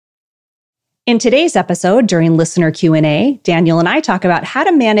In today's episode, during listener Q&A, Daniel and I talk about how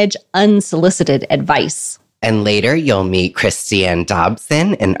to manage unsolicited advice. And later, you'll meet Christienne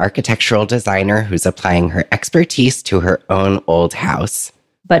Dobson, an architectural designer who's applying her expertise to her own old house.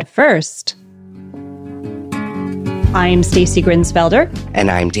 But first, I'm Stacey Grinsfelder. And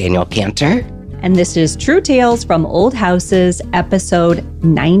I'm Daniel Cantor. And this is True Tales from Old Houses, episode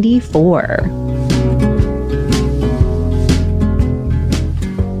 94.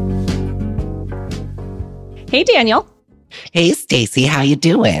 Hey, Daniel. Hey, Stacey, how you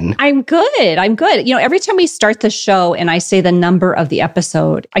doing? I'm good. You know, every time we start the show and I say the number of the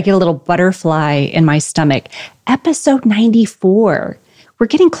episode, I get a little butterfly in my stomach. Episode 94. We're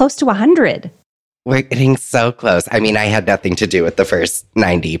getting close to 100. We're getting so close. I mean, I had nothing to do with the first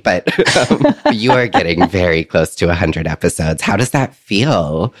 90, but you are getting very close to 100 episodes. How does that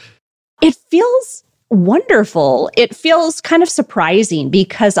feel? It feels wonderful. It feels kind of surprising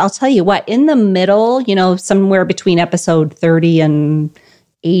because I'll tell you what, in the middle, you know, somewhere between episode 30 and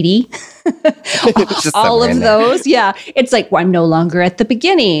 80, all of those. Yeah. It's like, well, I'm no longer at the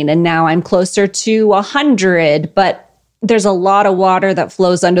beginning and now I'm closer to 100, but there's a lot of water that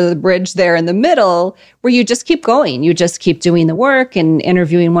flows under the bridge there in the middle where you just keep going. You just keep doing the work and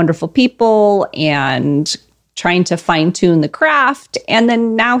interviewing wonderful people and trying to fine-tune the craft. And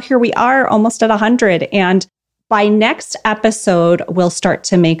then now here we are almost at 100. And by next episode, we'll start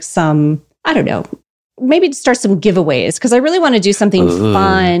to make some, I don't know, maybe start some giveaways because I really want to do something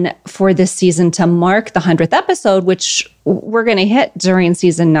fun for this season to mark the 100th episode, which we're going to hit during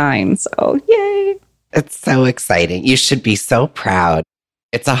season 9. So yay. It's so exciting. You should be so proud.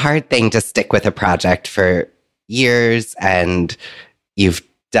 It's a hard thing to stick with a project for years, and you've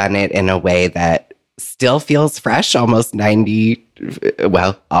done it in a way that still feels fresh, almost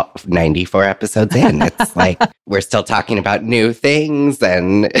 94 episodes in. It's like we're still talking about new things.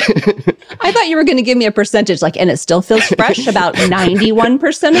 And I thought you were going to give me a percentage, like, and it still feels fresh about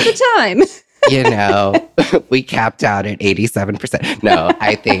 91% of the time. You know, we capped out at 87%. No,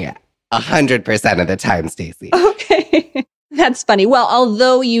 I think 100% of the time, Stacey. Okay. That's funny. Well,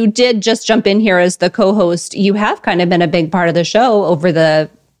 although you did just jump in here as the co-host, you have kind of been a big part of the show over the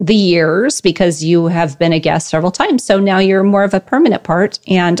years because you have been a guest several times. So now you're more of a permanent part,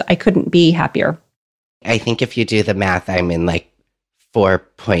 and I couldn't be happier. I think if you do the math, I'm in like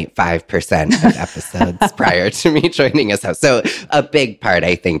 4.5% of episodes prior to me joining us. So a big part,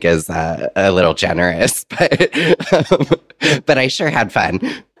 I think, is a little generous, but I sure had fun.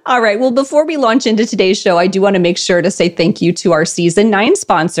 All right. Well, before we launch into today's show, I do want to make sure to say thank you to our season 9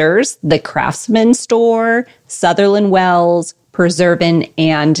 sponsors, the Craftsman Store, Sutherland Wells, Preservan,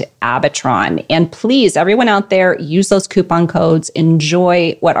 and Abatron. And please, everyone out there, use those coupon codes.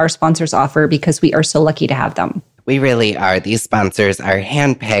 Enjoy what our sponsors offer because we are so lucky to have them. We really are. These sponsors are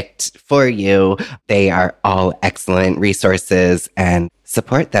handpicked for you. They are all excellent resources, and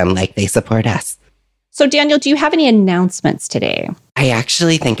support them like they support us. So, Daniel, do you have any announcements today? I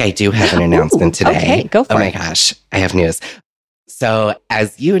actually think I do have an announcement today. Okay, go for it. Oh my gosh, I have news. So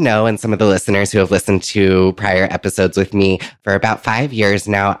as you know, and some of the listeners who have listened to prior episodes with me, for about 5 years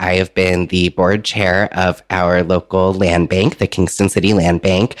now, I have been the board chair of our local land bank, the Kingston City Land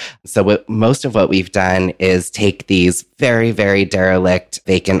Bank. So most of what we've done is take these very, very derelict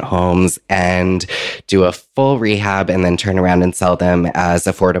vacant homes and do a full rehab and then turn around and sell them as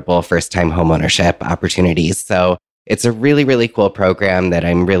affordable first-time homeownership opportunities. So it's a really, really cool program that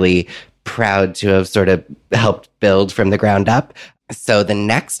I'm really proud to have sort of helped build from the ground up. So the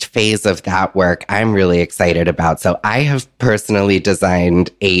next phase of that work, I'm really excited about. So I have personally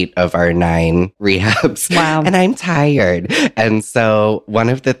designed 8 of our 9 rehabs. Wow. And I'm tired. And so one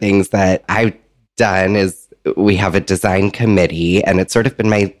of the things that I've done is we have a design committee, and it's sort of been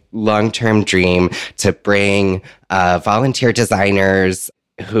my long-term dream to bring volunteer designers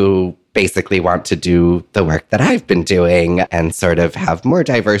who basically want to do the work that I've been doing and sort of have more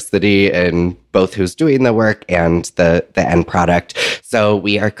diversity in both who's doing the work and the end product. So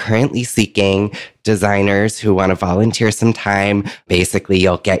we are currently seeking designers who want to volunteer some time. Basically,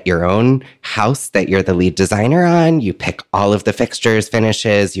 you'll get your own house that you're the lead designer on. You pick all of the fixtures,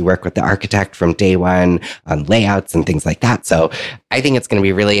 finishes. You work with the architect from day one on layouts and things like that. So I think it's going to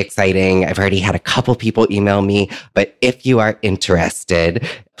be really exciting. I've already had a couple people email me, but if you are interested,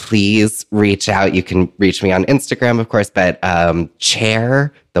 please reach out. You can reach me on Instagram, of course, but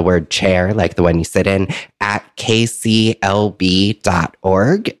chair, the word chair, like the one you sit in, at kclb.org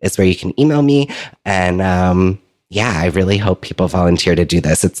is where you can email me. And yeah, I really hope people volunteer to do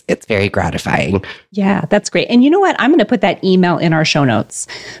this. It's very gratifying. Yeah, that's great. And you know what? I'm going to put that email in our show notes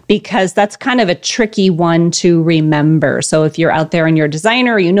because that's kind of a tricky one to remember. So if you're out there and you're a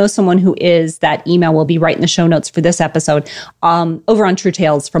designer or you know someone who is, that email will be right in the show notes for this episode over on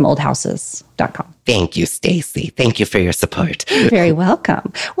truetales.from.oldhouses.com. Thank you, Stacy. Thank you for your support. You're very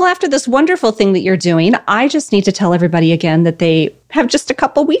welcome. Well, after this wonderful thing that you're doing, I just need to tell everybody again that they have just a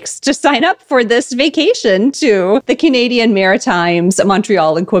couple weeks to sign up for this vacation to the Canadian Maritimes,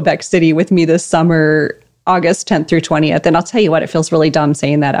 Montreal and Quebec City with me this summer, August 10th through 20th. And I'll tell you what, it feels really dumb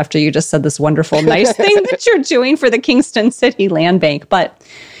saying that after you just said this wonderful, nice thing that you're doing for the Kingston City Land Bank. But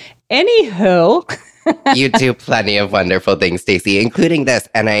anywho... You do plenty of wonderful things, Stacey, including this.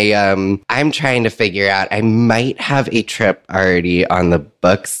 And I'm trying to figure out, I might have a trip already on the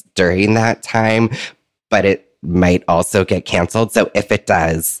books during that time, but it might also get canceled. So if it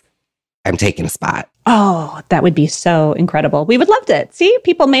does, I'm taking a spot. Oh, that would be so incredible. We would love it. See,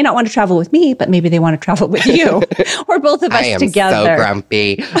 people may not want to travel with me, but maybe they want to travel with you or both of us together. I am so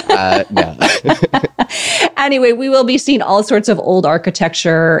grumpy. No. Anyway, we will be seeing all sorts of old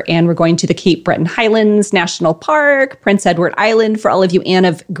architecture, and we're going to the Cape Breton Highlands National Park, Prince Edward Island for all of you Anne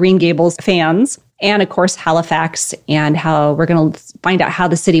of Green Gables fans, and of course, Halifax, and how we're going to find out how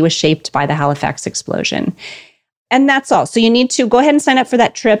the city was shaped by the Halifax explosion. And that's all. So you need to go ahead and sign up for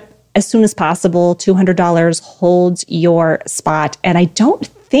that trip as soon as possible. $200 holds your spot. And I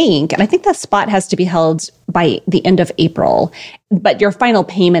think that spot has to be held by the end of April, but your final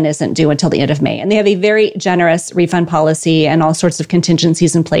payment isn't due until the end of May. And they have a very generous refund policy and all sorts of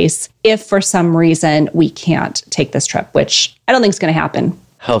contingencies in place if for some reason we can't take this trip, which I don't think is going to happen.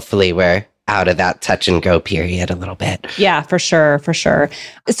 Hopefully we're out of that touch and go period a little bit. Yeah, for sure. For sure.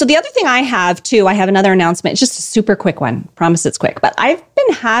 So the other thing I have too, I have another announcement. It's just a super quick one. Promise it's quick. But I've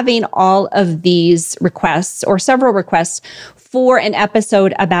been having all of these requests or several requests for an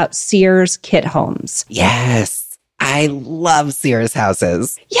episode about Sears kit homes. Yes. I love Sears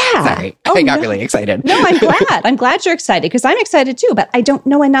houses. Yeah. Sorry. I got really excited. No, I'm glad. I'm glad you're excited because I'm excited too, but I don't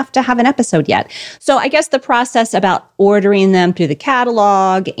know enough to have an episode yet. So I guess the process about ordering them through the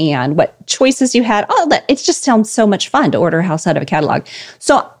catalog and what choices you had, all that, it just sounds so much fun to order a house out of a catalog.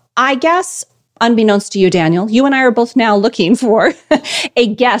 So I guess, unbeknownst to you, Daniel, you and I are both now looking for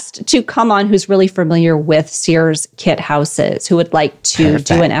a guest to come on who's really familiar with Sears kit houses, who would like to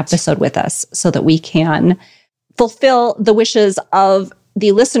do an episode with us so that we can fulfill the wishes of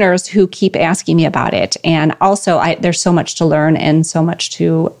the listeners who keep asking me about it. And also, there's so much to learn and so much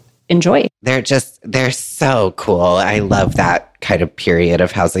to enjoy. They're so cool. I love that kind of period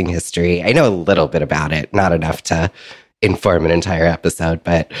of housing history. I know a little bit about it, not enough to inform an entire episode,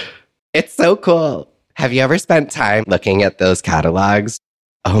 but it's so cool. Have you ever spent time looking at those catalogs?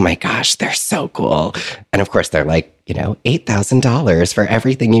 Oh my gosh, they're so cool. And of course, they're like, $8,000 for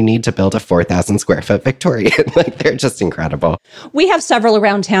everything you need to build a 4,000 square foot Victorian. Like, they're just incredible. We have several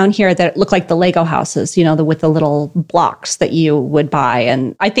around town here that look like the Lego houses, with the little blocks that you would buy.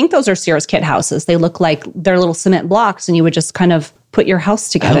 And I think those are Sears kit houses. They look like they're little cement blocks and you would just kind of put your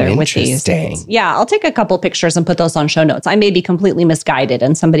house together with these. Yeah, I'll take a couple pictures and put those on show notes. I may be completely misguided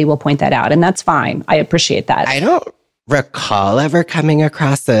and somebody will point that out, and that's fine. I appreciate that. I don't recall ever coming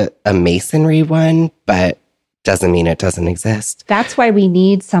across a masonry one, but doesn't mean it doesn't exist. That's why we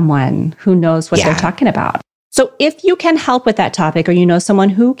need someone who knows what they're talking about. So if you can help with that topic or you know someone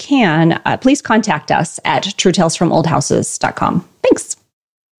who can, please contact us at truetalesfromoldhouses.com. Thanks.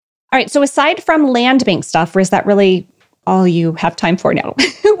 All right. So aside from land bank stuff, or is that really all you have time for now?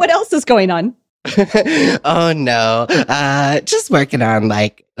 What else is going on? Oh, no. Just working on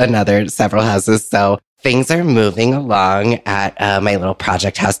several houses. So things are moving along at my little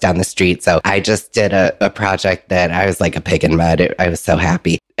project house down the street. So I just did a project that I was like a pig in mud. I was so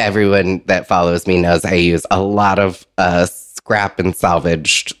happy. Everyone that follows me knows I use a lot of scrap and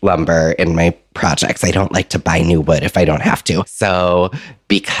salvaged lumber in my projects. I don't like to buy new wood if I don't have to. So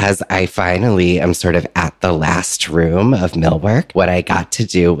because I finally am sort of at the last room of millwork, what I got to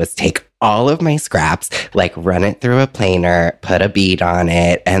do was take all of my scraps, run it through a planer, put a bead on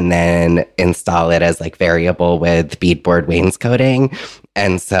it, and then install it as variable width beadboard wainscoting.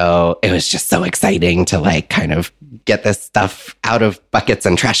 And so it was just so exciting to kind of get this stuff out of buckets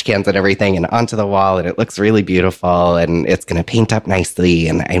and trash cans and everything and onto the wall. And it looks really beautiful and it's going to paint up nicely.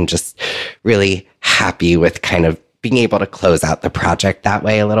 And I'm just really happy with kind of being able to close out the project that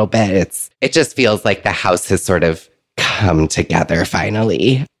way a little bit. It just feels like the house has sort of come together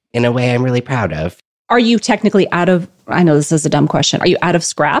finally in a way I'm really proud of. Are you technically out of, I know this is a dumb question. Are you out of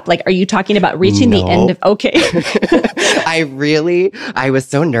scrap? Like, are you talking about reaching the end of, okay. I was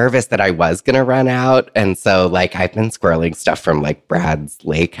so nervous that I was going to run out. And so like, I've been squirreling stuff from like Brad's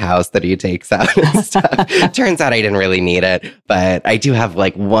lake house that he takes out and stuff. Turns out I didn't really need it, but I do have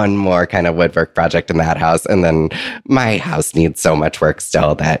like one more kind of woodwork project in that house. And then my house needs so much work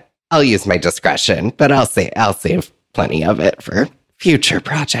still that I'll use my discretion, but I'll save plenty of it for future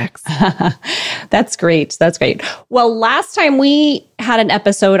projects. That's great. That's great. Well, last time we had an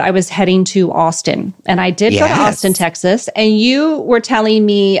episode, I was heading to Austin, and I did go to Austin, Texas. And you were telling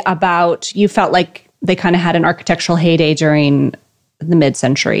me about, you felt like they kind of had an architectural heyday during the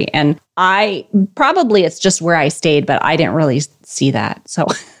mid-century. And probably it's just where I stayed, but I didn't really see that. So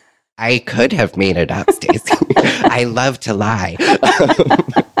I could have made it up, Stacey. I love to lie.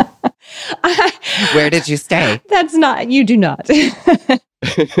 Where did you stay? You do not. Andy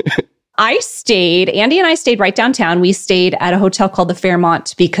and I stayed right downtown. We stayed at a hotel called the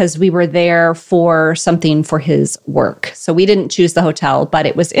Fairmont because we were there for something for his work. So we didn't choose the hotel, but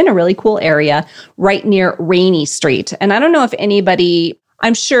it was in a really cool area right near Rainey Street. And I don't know if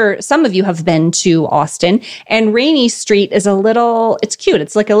I'm sure some of you have been to Austin, and Rainey Street is it's cute.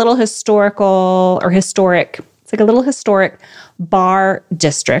 It's like a little historic, it's like a little historic bar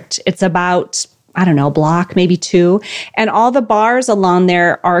district. It's about, I don't know, a block, maybe two. And all the bars along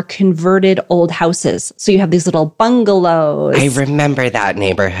there are converted old houses. So you have these little bungalows. I remember that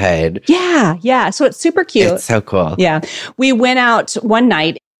neighborhood. Yeah. So it's super cute. It's so cool. Yeah. We went out one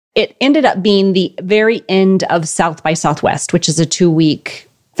night. It ended up being the very end of South by Southwest, which is a 2-week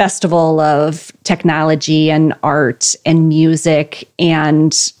festival of technology and art and music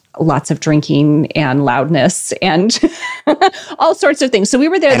and lots of drinking and loudness and all sorts of things. So we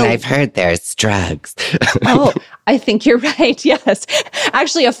were there. And I've heard there's drugs. Oh, I think you're right. Yes.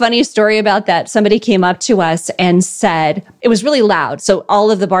 Actually, a funny story about that. Somebody came up to us and said, it was really loud. So all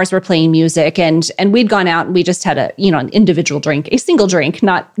of the bars were playing music and we'd gone out and we just had an individual drink, a single drink,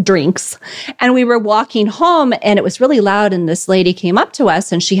 not drinks. And we were walking home and it was really loud. And this lady came up to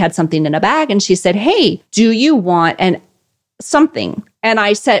us and she had something in a bag and she said, "Hey, do you want something?" And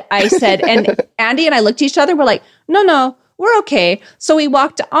I said, and Andy and I looked at each other. We're like, no, we're okay. So we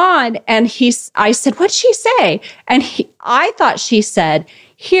walked on and I said, "What'd she say?" And I thought she said,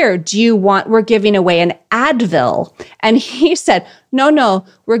 "Here, we're giving away an Advil." And he said, no,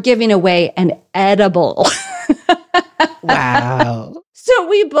 we're giving away an edible. Wow. So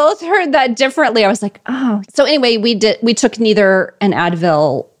we both heard that differently. I was like, oh. So anyway, we took neither an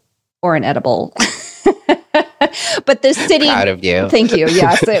Advil or an edible. But the city, proud of you. Thank you.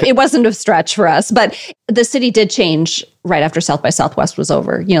 Yes, it wasn't a stretch for us, but the city did change right after South by Southwest was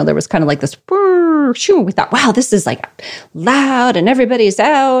over. There was kind of like this. We thought, wow, this is like loud, and everybody's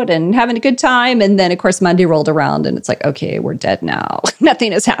out and having a good time. And then, of course, Monday rolled around, and it's like, okay, we're dead now.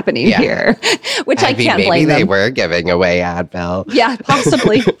 Nothing is happening here, which I can't blame them. Maybe they were giving away Advil. Yeah,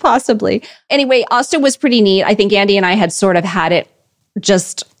 possibly. Anyway, Austin was pretty neat. I think Andy and I had sort of had it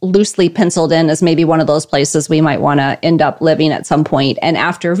just loosely penciled in as maybe one of those places we might want to end up living at some point. And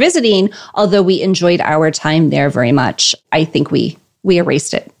after visiting, although we enjoyed our time there very much, I think we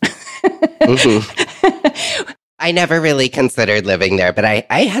erased it. Mm-hmm. I never really considered living there, but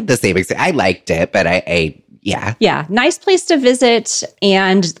I had the same experience. I liked it, but yeah. Yeah, nice place to visit.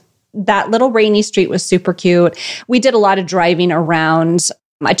 And that little Rainy Street was super cute. We did a lot of driving around.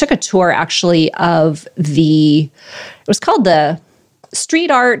 I took a tour actually of it was called the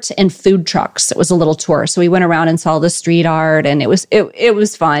Street Art and Food Trucks. It was a little tour. So we went around and saw the street art and it was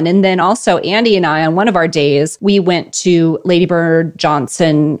fun. And then also Andy and I, on one of our days, we went to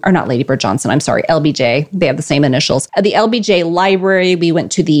LBJ. They have the same initials. At the LBJ Library, we went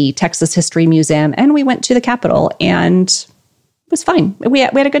to the Texas History Museum and we went to the Capitol and it was fine. We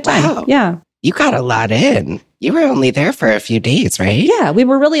had a good time. Wow. Yeah. You got a lot in. You were only there for a few days, right? Yeah, we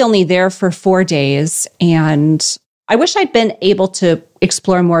were really only there for 4 days. And I wish I'd been able to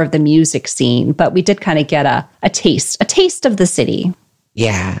explore more of the music scene, but we did kind of get a taste of the city.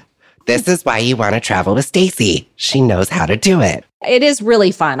 Yeah. This is why you want to travel with Stacey. She knows how to do it. It is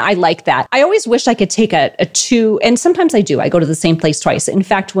really fun. I like that. I always wish I could take a two, and sometimes I do. I go to the same place twice. In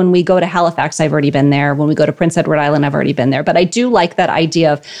fact, when we go to Halifax, I've already been there. When we go to Prince Edward Island, I've already been there. But I do like that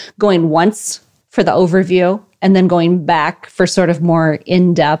idea of going once for the overview and then going back for sort of more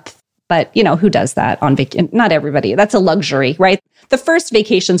in-depth. But, who does that on vacation? Not everybody. That's a luxury, right? The first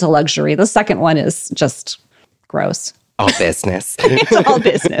vacation's a luxury. The second one is just gross. All business. It's all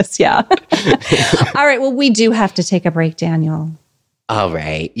business, yeah. All right, well, we do have to take a break, Daniel. All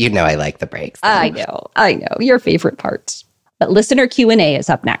right. I like the breaks. I know. Your favorite part. But listener Q&A is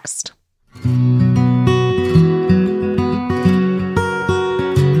up next.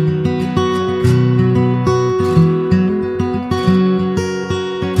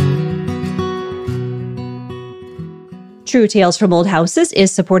 True Tales from Old Houses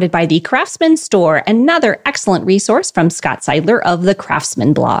is supported by the Craftsman Store, another excellent resource from Scott Seidler of the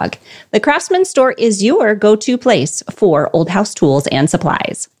Craftsman blog. The Craftsman Store is your go-to place for old house tools and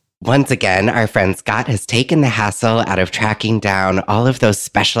supplies. Once again, our friend Scott has taken the hassle out of tracking down all of those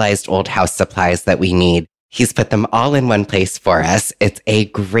specialized old house supplies that we need. He's put them all in one place for us. It's a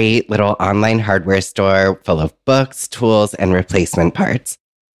great little online hardware store full of books, tools, and replacement parts.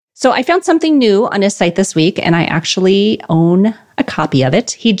 So I found something new on his site this week, and I actually own a copy of it.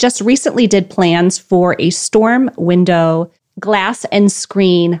 He just recently did plans for a storm window glass and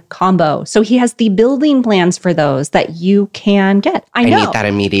screen combo. So he has the building plans for those that you can get. I know. I need that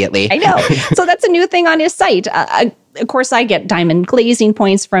immediately. I know. So that's a new thing on his site. Of course, I get diamond glazing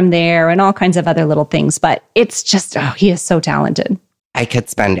points from there and all kinds of other little things, but it's just, he is so talented. I could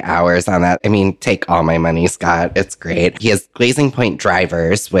spend hours on that. I mean, take all my money, Scott. It's great. He has glazing point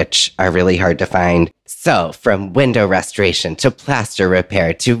drivers, which are really hard to find. So from window restoration to plaster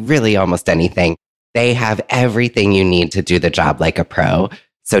repair to really almost anything, they have everything you need to do the job like a pro.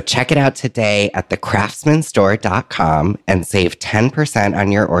 So check it out today at thecraftsmanstore.com and save 10%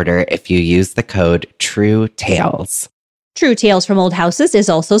 on your order if you use the code TRUETALES. True Tales from Old Houses is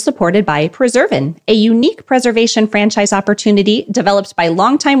also supported by Preservan, a unique preservation franchise opportunity developed by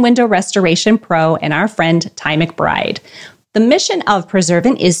longtime window restoration pro and our friend Ty McBride. The mission of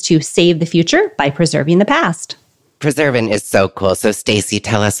Preservan is to save the future by preserving the past. Preservan is so cool. So Stacy,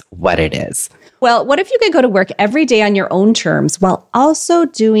 tell us what it is. Well, what if you could go to work every day on your own terms while also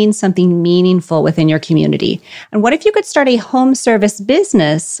doing something meaningful within your community? And what if you could start a home service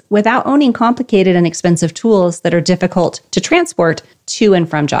business without owning complicated and expensive tools that are difficult to transport to and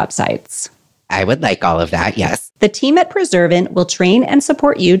from job sites? I would like all of that, yes. The team at Preservan will train and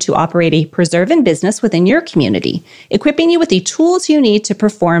support you to operate a Preservan business within your community, equipping you with the tools you need to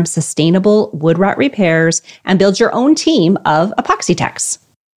perform sustainable wood rot repairs and build your own team of epoxy techs.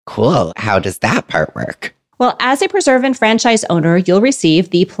 Cool. How does that part work? Well, as a Preservan franchise owner, you'll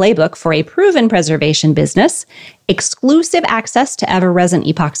receive the playbook for a proven preservation business, exclusive access to ever-resin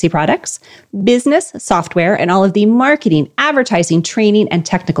epoxy products, business software, and all of the marketing, advertising, training, and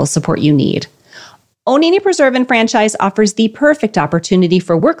technical support you need. Owning a Preservan franchise offers the perfect opportunity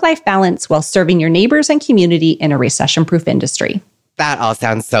for work-life balance while serving your neighbors and community in a recession-proof industry. That all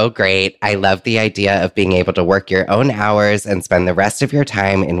sounds so great. I love the idea of being able to work your own hours and spend the rest of your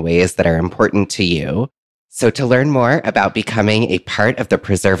time in ways that are important to you. So to learn more about becoming a part of the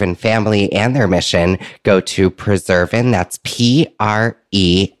Preservan family and their mission, go to Preservan, that's Preservan,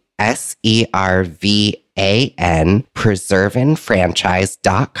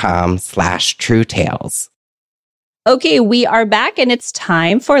 preservanfranchise.com/truetales. Okay, we are back and it's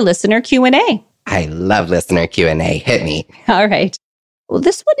time for listener Q&A. I love listener Q&A. Hit me. All right. Well,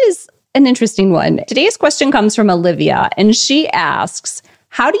 this one is an interesting one. Today's question comes from Olivia, and she asks,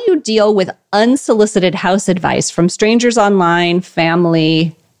 how do you deal with unsolicited house advice from strangers online,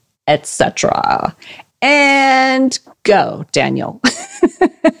 family, etc.? And go, Daniel.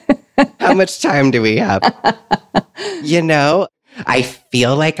 How much time do we have? You know, I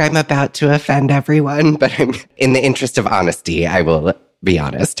feel like I'm about to offend everyone, but in the interest of honesty, I will be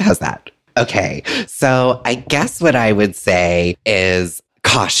honest. How's that? Okay, so I guess what I would say is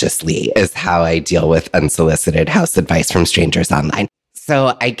cautiously is how I deal with unsolicited house advice from strangers online.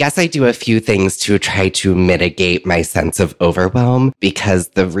 So I guess I do a few things to try to mitigate my sense of overwhelm, because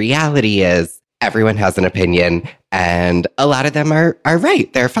the reality is everyone has an opinion and a lot of them are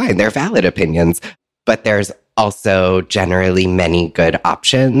right. They're fine. They're valid opinions, but there's also generally many good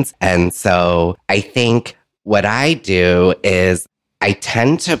options. And so I think what I do is I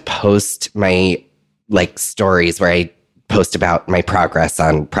tend to post my stories where I post about my progress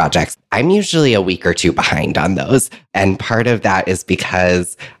on projects. I'm usually a week or two behind on those. And part of that is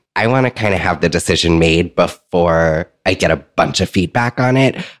because I want to kind of have the decision made before I get a bunch of feedback on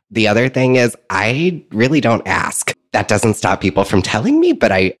it. The other thing is I really don't ask. That doesn't stop people from telling me,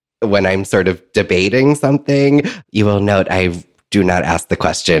 but when I'm sort of debating something, you will note I do not ask the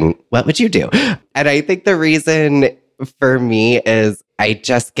question, what would you do? And I think the reason for me is I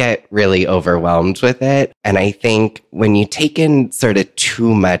just get really overwhelmed with it. And I think when you take in sort of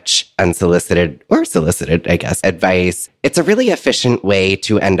too much unsolicited or solicited, I guess, advice, it's a really efficient way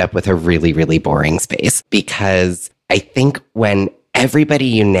to end up with a really, really boring space. Because I think when everybody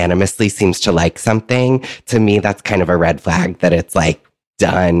unanimously seems to like something, to me, that's kind of a red flag that it's like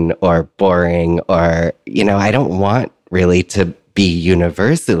done or boring or, I don't want really to be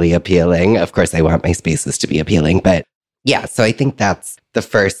universally appealing. Of course, I want my spaces to be appealing, but yeah, so I think that's the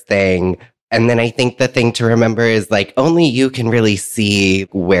first thing. And then I think the thing to remember is like only you can really see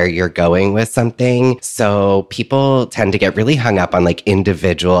where you're going with something. So people tend to get really hung up on like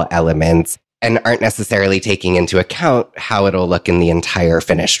individual elements and aren't necessarily taking into account how it'll look in the entire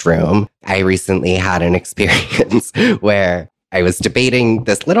finished room. I recently had an experience where I was debating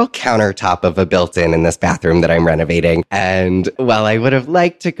this little countertop of a built-in in this bathroom that I'm renovating. And while I would have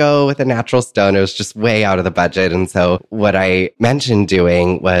liked to go with a natural stone, it was just way out of the budget. And so what I mentioned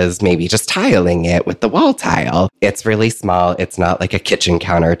doing was maybe just tiling it with the wall tile. It's really small. It's not like a kitchen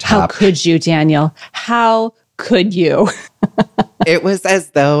countertop. How could you, Daniel? How could you? It was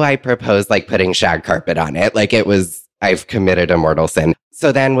as though I proposed like putting shag carpet on it. Like it was, I've committed a mortal sin.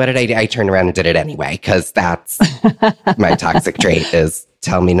 So then what did I do? I turned around and did it anyway, because that's my toxic trait is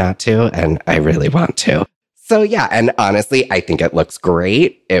tell me not to, and I really want to. So yeah, and honestly, I think it looks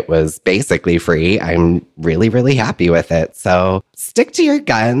great. It was basically free. I'm really, really happy with it. So stick to your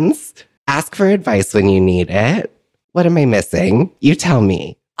guns. Ask for advice when you need it. What am I missing? You tell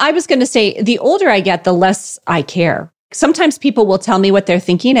me. I was going to say, the older I get, the less I care. Sometimes people will tell me what they're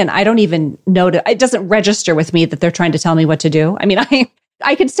thinking, and I don't even know. It doesn't register with me that they're trying to tell me what to do. I mean,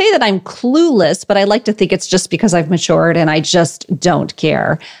 I could say that I'm clueless, but I like to think it's just because I've matured and I just don't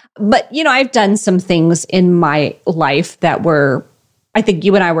care. But, you know, I've done some things in my life that were, I think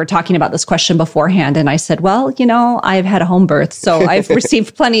you and I were talking about this question beforehand. And I said, well, you know, I've had a home birth, so I've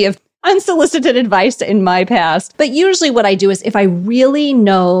received plenty of unsolicited advice in my past. But usually what I do is if I really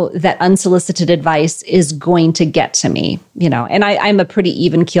know that unsolicited advice is going to get to me, you know, and I'm a pretty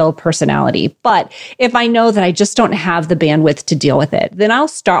even keel personality, but if I know that I just don't have the bandwidth to deal with it, then I'll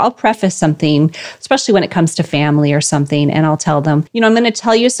preface something, especially when it comes to family or something. And I'll tell them, you know, I'm going to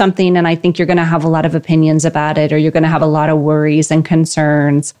tell you something and I think you're going to have a lot of opinions about it, or you're going to have a lot of worries and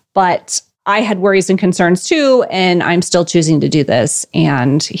concerns, but I had worries and concerns too, and I'm still choosing to do this.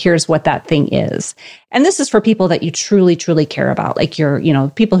 And here's what that thing is. And this is for people that you truly, truly care about. Like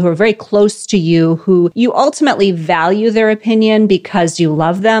people who are very close to you, who you ultimately value their opinion because you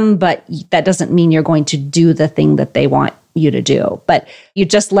love them, but that doesn't mean you're going to do the thing that they want you to do. But you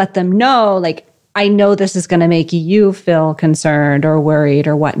just let them know, like, I know this is going to make you feel concerned or worried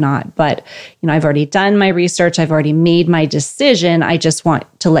or whatnot, but I've already done my research. I've already made my decision. I just want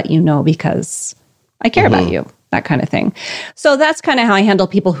to let you know because I care about you, that kind of thing. So that's kind of how I handle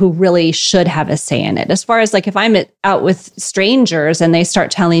people who really should have a say in it. As far as like if I'm out with strangers and they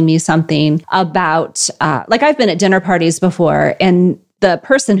start telling me something about, like I've been at dinner parties before, and the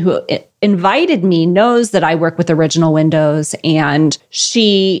person who invited me knows that I work with Original Windows, and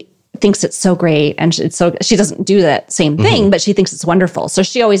she thinks it's so great. And she doesn't do that same thing, but she thinks it's wonderful. So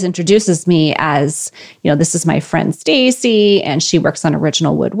she always introduces me as, this is my friend Stacy, and she works on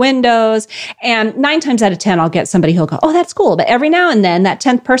Original Wood Windows. And 9 times out of 10, I'll get somebody who'll go, oh, that's cool. But every now and then that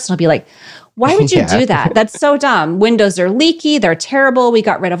 10th person will be like, why would you do that? That's so dumb. Windows are leaky. They're terrible. We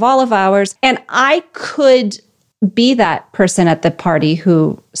got rid of all of ours. And I could be that person at the party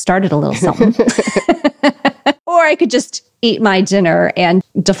who started a little something. Or I could just eat my dinner and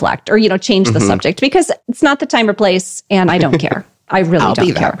deflect or, change the subject, because it's not the time or place and I don't care. I really don't care. I'll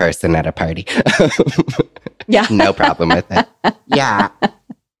be that person at a party. Yeah. No problem with it. Yeah.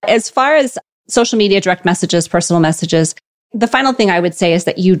 As far as social media, direct messages, personal messages, the final thing I would say is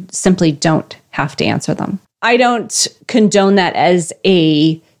that you simply don't have to answer them. I don't condone that as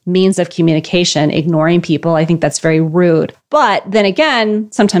a means of communication, ignoring people. I think that's very rude. But then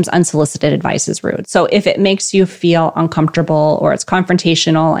again, sometimes unsolicited advice is rude. So if it makes you feel uncomfortable or it's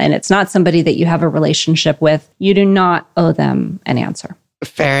confrontational and it's not somebody that you have a relationship with, you do not owe them an answer.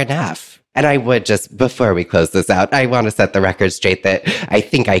 Fair enough. And I would just, before we close this out, I want to set the record straight that I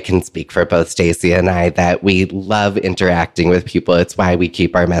think I can speak for both Stacey and I that we love interacting with people. It's why we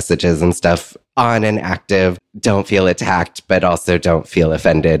keep our messages and stuff on and active. Don't feel attacked, but also don't feel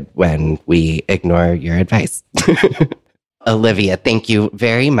offended when we ignore your advice. Olivia, thank you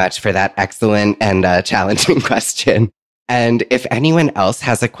very much for that excellent and challenging question. And if anyone else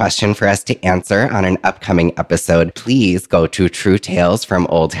has a question for us to answer on an upcoming episode, please go to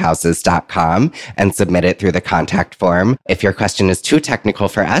truetales.oldhouses.com and submit it through the contact form. If your question is too technical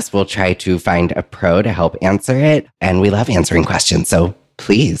for us, we'll try to find a pro to help answer it. And we love answering questions, so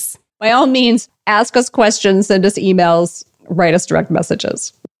please. By all means, ask us questions, send us emails, write us direct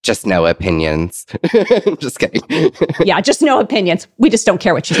messages. Just no opinions. Just kidding. Yeah, just no opinions. We just don't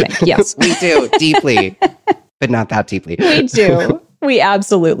care what you think. Yes. We do, deeply. But not that deeply. We do. We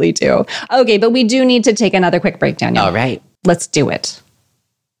absolutely do. Okay, but we do need to take another quick break, Daniel. All right. Let's do it.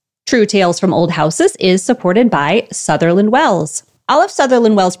 True Tales from Old Houses is supported by Sutherland Wells. All of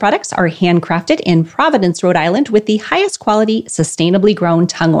Sutherland Wells products are handcrafted in Providence, Rhode Island with the highest quality, sustainably grown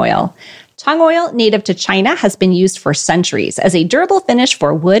tung oil. Tung oil, native to China, has been used for centuries as a durable finish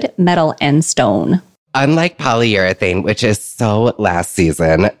for wood, metal, and stone. Unlike polyurethane, which is so last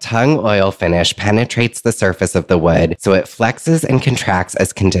season, tung oil finish penetrates the surface of the wood, so it flexes and contracts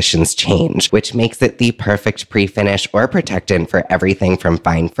as conditions change, which makes it the perfect pre-finish or protectant for everything from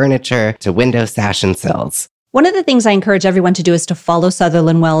fine furniture to window sash and sills. One of the things I encourage everyone to do is to follow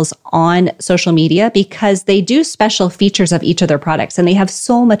Sutherland Wells on social media because they do special features of each of their products and they have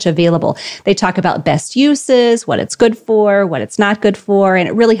so much available. They talk about best uses, what it's good for, what it's not good for, and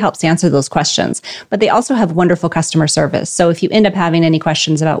it really helps answer those questions. But they also have wonderful customer service. So if you end up having any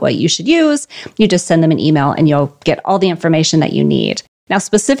questions about what you should use, you just send them an email and you'll get all the information that you need. Now,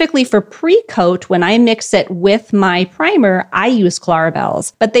 specifically for pre-coat, when I mix it with my primer, I use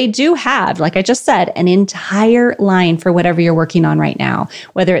Clarabelle's. But they do have, like I just said, an entire line for whatever you're working on right now,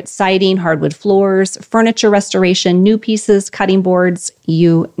 whether it's siding, hardwood floors, furniture restoration, new pieces, cutting boards,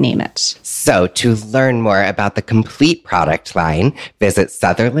 you name it. So to learn more about the complete product line, visit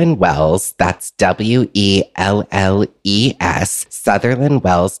Sutherland Wells, that's WELLES,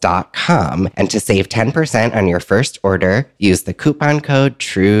 SutherlandWells.com. And to save 10% on your first order, use the coupon code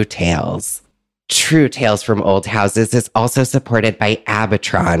True Tales. True Tales from Old Houses is also supported by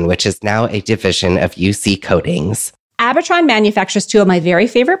Abitron, which is now a division of UC Coatings. Abitron manufactures two of my very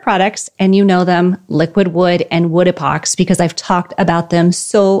favorite products, and you know them, liquid wood and wood epox, because I've talked about them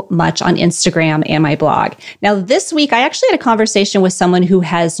so much on Instagram and my blog. Now, this week, I actually had a conversation with someone who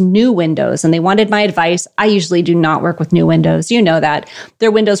has new windows, and they wanted my advice. I usually do not work with new windows. You know that.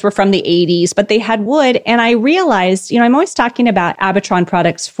 Their windows were from the 80s, but they had wood, and I realized, I'm always talking about Abitron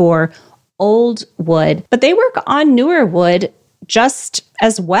products for old wood, but they work on newer wood just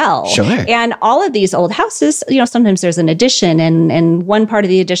as well. Sure. And all of these old houses, sometimes there's an addition and one part of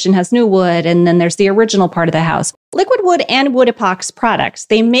the addition has new wood and then there's the original part of the house. Liquid wood and wood epox products,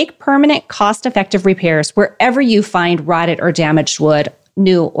 they make permanent, cost-effective repairs wherever you find rotted or damaged wood,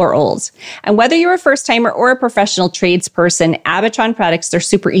 new or old. And whether you're a first-timer or a professional tradesperson, Abitron products, they're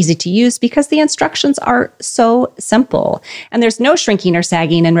super easy to use because the instructions are so simple. And there's no shrinking or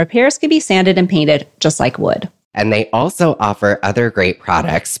sagging, and repairs can be sanded and painted just like wood. And they also offer other great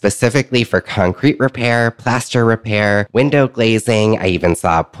products specifically for concrete repair, plaster repair, window glazing. I even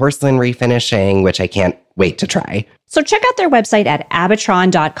saw porcelain refinishing, which I can't wait to try. So check out their website at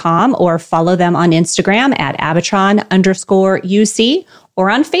abitron.com or follow them on Instagram at abitron_UC or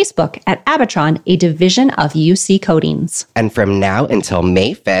on Facebook at Abitron, a division of UC Coatings. And from now until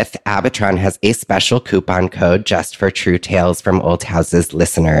May 5th, Abitron has a special coupon code just for True Tales from Old Houses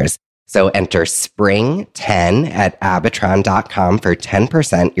listeners. So enter SPRING10 at abitron.com for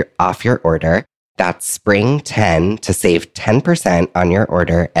 10% off your order. That's SPRING10 to save 10% on your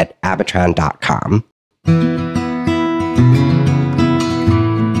order at abitron.com.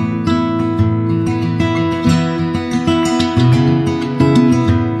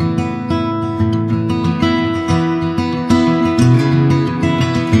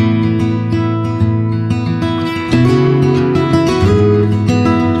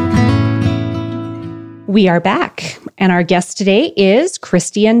 We are back, and our guest today is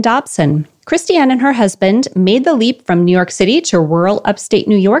Christienne Dobson. Christienne and her husband made the leap from New York City to rural upstate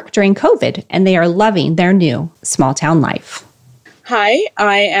New York during COVID, and they are loving their new small town life. Hi,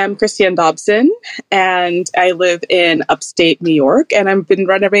 I am Christienne Dobson, and I live in upstate New York, and I've been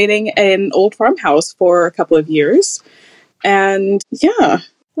renovating an old farmhouse for a couple of years. And yeah.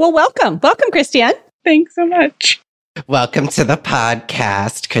 Well, welcome. Welcome, Christienne. Thanks so much. Welcome to the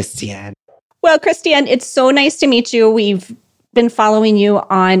podcast, Christienne. Well, Christienne, it's so nice to meet you. We've been following you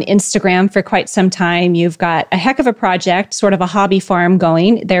on Instagram for quite some time. You've got a heck of a project, sort of a hobby farm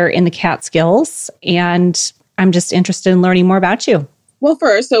going there in the Catskills, and I'm just interested in learning more about you. Well,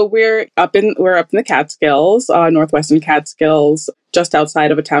 first, so we're up in the Catskills, northwestern Catskills, just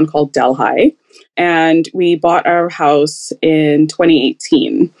outside of a town called Delhi, and we bought our house in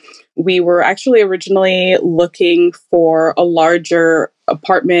 2018. We were actually originally looking for a larger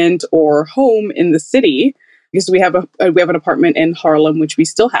apartment or home in the city because we have an apartment in Harlem, which we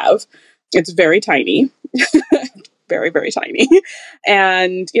still have. It's very tiny, very, very tiny.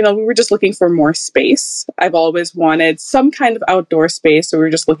 And, we were just looking for more space. I've always wanted some kind of outdoor space. So we were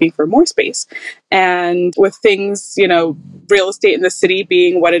just looking for more space. And with things, real estate in the city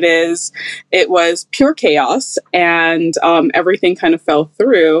being what it is, it was pure chaos and everything kind of fell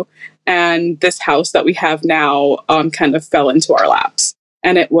through. And this house that we have now kind of fell into our laps.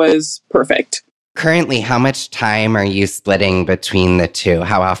 And it was perfect. Currently, how much time are you splitting between the two?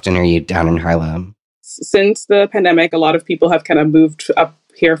 How often are you down in Harlem? Since the pandemic, a lot of people have kind of moved up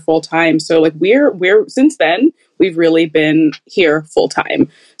here full time. So we're since then, we've really been here full time.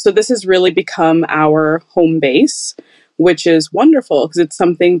 So this has really become our home base, which is wonderful because it's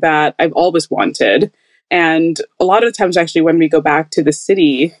something that I've always wanted. And a lot of the times, actually, when we go back to the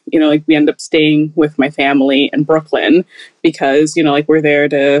city, like we end up staying with my family in Brooklyn because, like we're there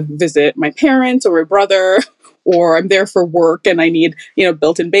to visit my parents or my brother, or I'm there for work and I need,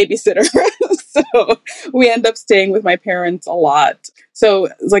 built-in babysitter. So we end up staying with my parents a lot. So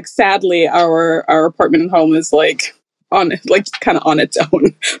like, sadly, our apartment and home is kind of on its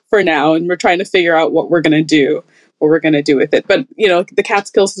own for now. And we're trying to figure out what we're going to do with it. But, the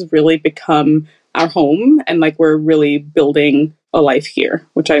Catskills has really become our home, and we're really building a life here,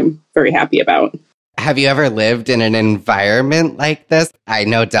 which I'm very happy about. Have you ever lived in an environment like this? I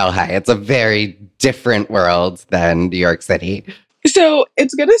know Delhi, it's a very different world than New York City. So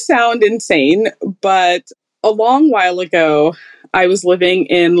it's going to sound insane, but a long while ago, I was living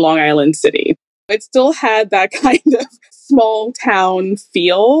in Long Island City. It still had that kind of small town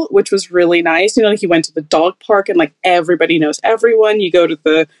feel, which was really nice. You went to the dog park and everybody knows everyone. You go to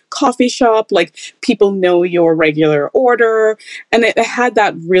the coffee shop, people know your regular order. And it had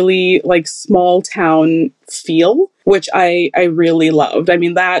that really small town feel, which I really loved. I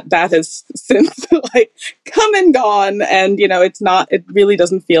mean, that has since come and gone. And, it really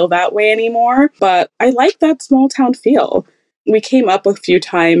doesn't feel that way anymore. But I like that small town feel. We came up a few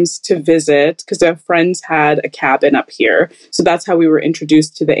times to visit because our friends had a cabin up here. So that's how we were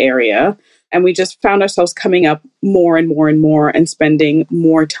introduced to the area. And we just found ourselves coming up more and more and more and spending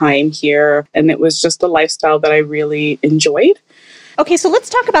more time here. And it was just a lifestyle that I really enjoyed. Okay, so let's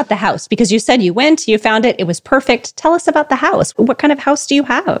talk about the house, because you said you went, you found it, it was perfect. Tell us about the house. What kind of house do you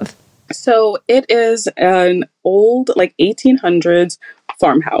have? So it is an old 1800s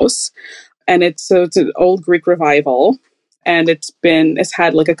farmhouse. And it's an old Greek revival. And it's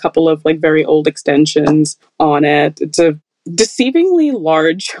had a couple of very old extensions on it. It's a deceivingly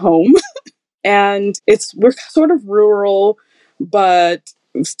large home. And we're sort of rural, but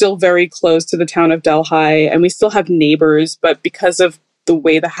still very close to the town of Delhi. And we still have neighbors, but because of the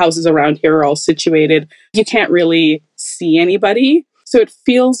way the houses around here are all situated, you can't really see anybody. So it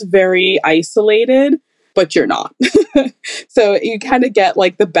feels very isolated, but you're not. So you kind of get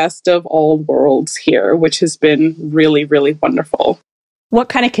the best of all worlds here, which has been really, really wonderful. What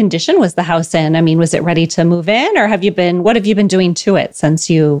kind of condition was the house in? I mean, was it ready to move in, or what have you been doing to it since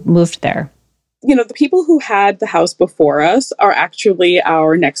you moved there? The people who had the house before us are actually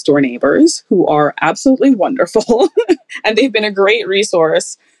our next door neighbors, who are absolutely wonderful. And they've been a great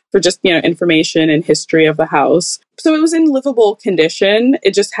resource for just, information and history of the house. So it was in livable condition.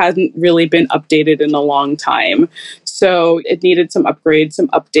 It just hadn't really been updated in a long time. So it needed some upgrades, some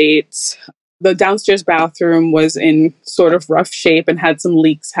updates. The downstairs bathroom was in sort of rough shape and had some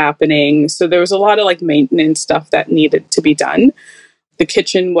leaks happening. So there was a lot of maintenance stuff that needed to be done. The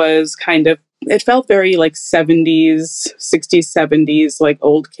kitchen was it felt very 60s, 70s,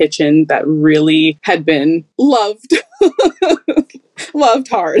 old kitchen that really had been loved. Loved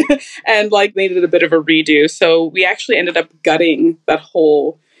hard and needed a bit of a redo. So we actually ended up gutting that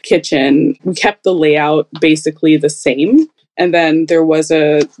whole kitchen. We kept the layout basically the same. And then there was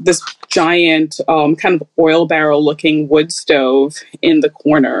this giant kind of oil barrel looking wood stove in the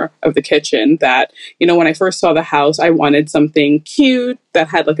corner of the kitchen that, when I first saw the house, I wanted something cute that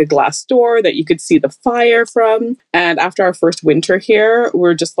had a glass door that you could see the fire from. And after our first winter here,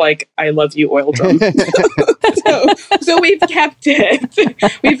 we're just I love you, oil drum. So we've kept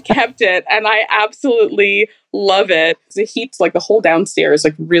it. We've kept it. And I absolutely love it. It heats the whole downstairs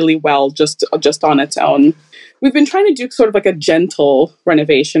really well just on its own. We've been trying to do sort of a gentle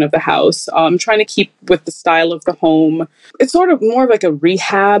renovation of the house, trying to keep with the style of the home. It's sort of more of a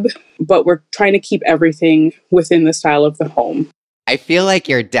rehab, but we're trying to keep everything within the style of the home. I feel like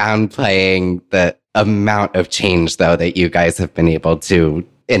you're downplaying the amount of change, though, that you guys have been able to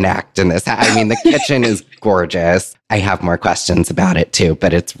enact in this. I mean, the kitchen is gorgeous. I have more questions about it too,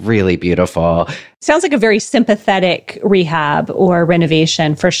 but it's really beautiful. Sounds like a very sympathetic rehab or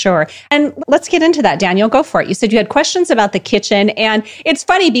renovation for sure. And let's get into that, Daniel. Go for it. You said you had questions about the kitchen. And it's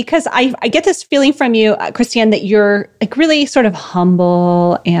funny because I get this feeling from you, Christienne, that you're really sort of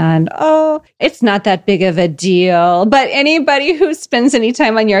humble and, it's not that big of a deal. But anybody who spends any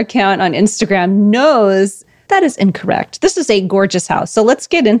time on your account on Instagram knows that is incorrect. This is a gorgeous house. So let's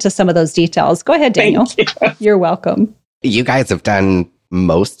get into some of those details. Go ahead, Daniel. Thank you. You're welcome. You guys have done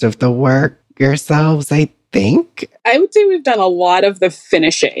most of the work yourselves, I think. I would say we've done a lot of the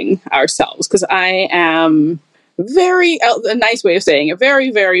finishing ourselves because I am a nice way of saying it, very,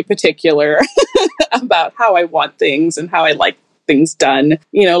 very particular about how I want things and how I like things done,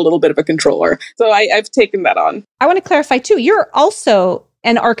 a little bit of a controller. So I've taken that on. I want to clarify too, you're also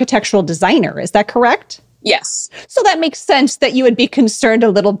an architectural designer. Is that correct? Yes. So that makes sense that you would be concerned a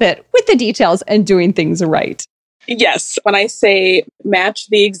little bit with the details and doing things right. Yes. When I say match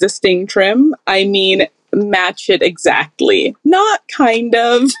the existing trim, I mean match it exactly. Not kind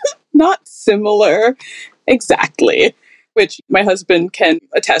of, not similar, exactly. Which my husband can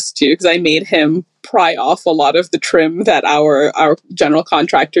attest to because I made him pry off a lot of the trim that our general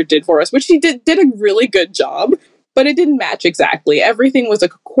contractor did for us, which he did a really good job. But it didn't match exactly. Everything was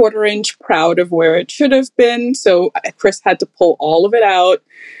like a 1/4 inch proud of where it should have been. So Chris had to pull all of it out,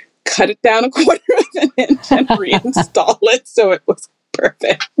 cut it down 1/4 of an inch and reinstall it. So it was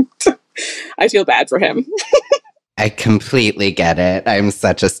perfect. I feel bad for him. I completely get it. I'm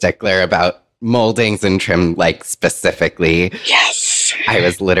such a stickler about moldings and trim, like specifically. Yes. I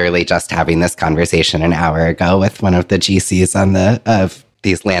was literally just having this conversation an hour ago with one of the GCs of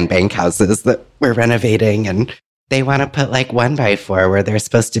these land bank houses that we're renovating, and they want to put like 1x4 where there's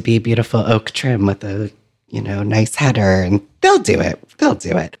supposed to be beautiful oak trim with a, nice header, and they'll do it. They'll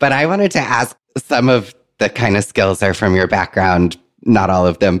do it. But I wanted to ask, some of the kind of skills are from your background, not all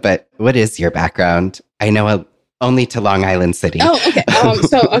of them, but what is your background? I know only to Long Island City. Oh,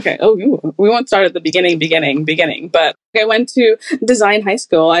 okay. We won't start at the beginning. But I went to design high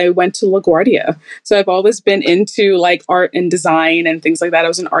school. I went to LaGuardia. So I've always been into like art and design and things like that. I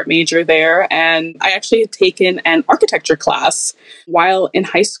was an art major there. And I actually had taken an architecture class while in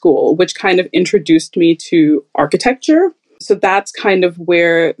high school, which kind of introduced me to architecture. So that's kind of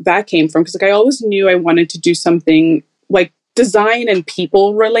where that came from. Because I always knew I wanted to do something like design and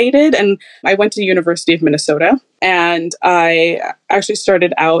people related. And I went to the University of Minnesota, and I actually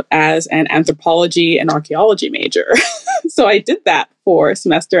started out as an anthropology and archaeology major. So I did that for a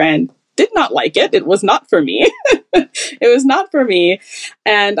semester and did not like it. It was not for me. It was not for me.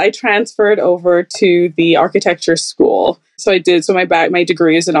 And I transferred over to the architecture school. So I did. So my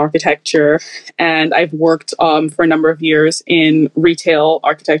degree is in architecture, and I've worked for a number of years in retail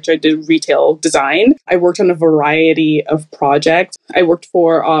architecture. I did retail design. I worked on a variety of projects. I worked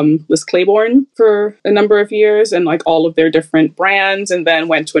for Liz Claiborne for a number of years and like all of their different brands, and then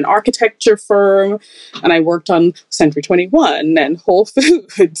went to an architecture firm, and I worked on Century 21 and Whole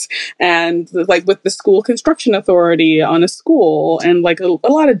Foods and like with the school construction authority on a school and like a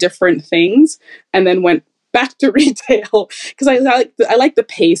lot of different things, and then went back to retail because I like the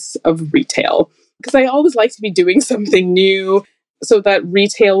pace of retail because I always like to be doing something new. So that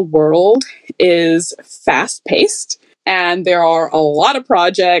retail world is fast paced and there are a lot of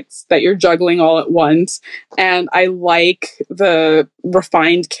projects that you're juggling all at once. And I like the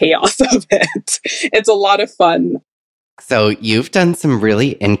refined chaos of it. It's a lot of fun. So you've done some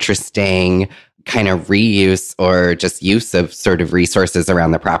really interesting kind of reuse or just use of sort of resources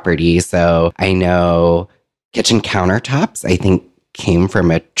around the property. So I know kitchen countertops, I think, came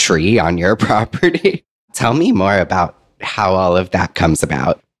from a tree on your property. Tell me more about how all of that comes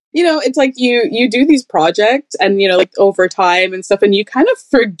about. It's like you do these projects and, like over time and stuff, and you kind of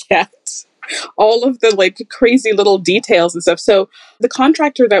forget all of the like crazy little details and stuff. So the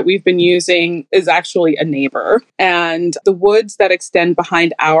contractor that we've been using is actually a neighbor, and the woods that extend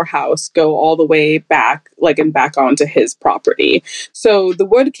behind our house go all the way back, and back onto his property. So the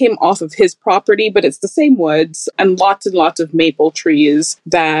wood came off of his property, but it's the same woods and lots of maple trees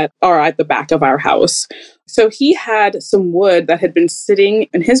that are at the back of our house. So he had some wood that had been sitting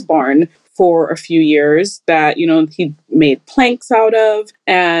in his barn for a few years that, he made planks out of,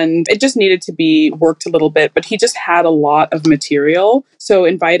 and it just needed to be worked a little bit, but he just had a lot of material. So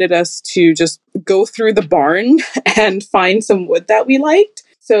invited us to just go through the barn and find some wood that we liked.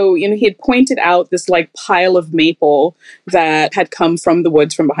 So, he had pointed out this like pile of maple that had come from the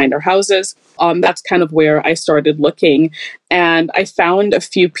woods from behind our houses. That's kind of where I started looking. And I found a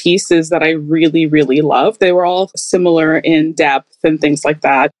few pieces that I really, really loved. They were all similar in depth and things like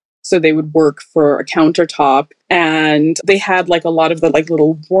that. So they would work for a countertop, and they had like a lot of the like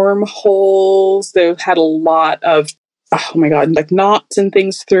little wormholes. They had a lot of, oh my God, like knots and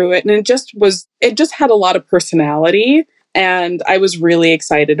things through it. And it just had a lot of personality. And I was really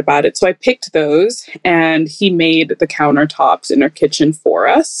excited about it. So I picked those, and he made the countertops in our kitchen for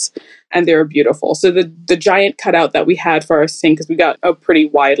us. And they were beautiful. So the giant cutout that we had for our sink, because we got a pretty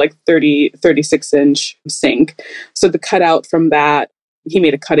wide, like 36 inch sink. So the cutout from that, he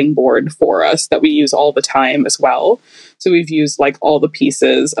made a cutting board for us that we use all the time as well. So we've used like all the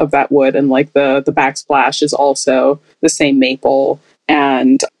pieces of that wood, and like the backsplash is also the same maple.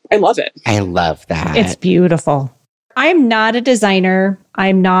 And I love it. I love that. It's beautiful. I'm not a designer.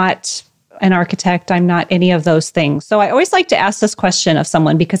 I'm not an architect. I'm not any of those things. So I always like to ask this question of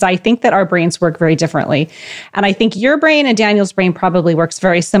someone because I think that our brains work very differently. And I think your brain and Daniel's brain probably works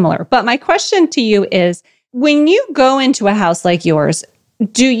very similar. But my question to you is, when you go into a house like yours,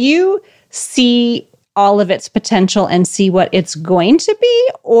 do you see all of its potential and see what it's going to be?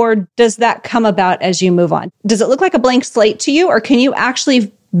 Or does that come about as you move on? Does it look like a blank slate to you? Or can you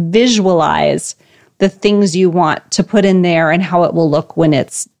actually visualize the things you want to put in there and how it will look when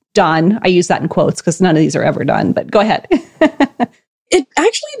it's done? I use that in quotes because none of these are ever done, but go ahead. It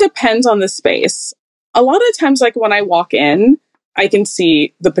actually depends on the space. A lot of times, like when I walk in, I can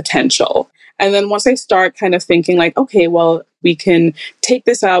see the potential. And then once I start kind of thinking like, okay, well, we can take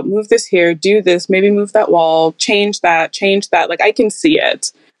this out, move this here, do this, maybe move that wall, change that. Like I can see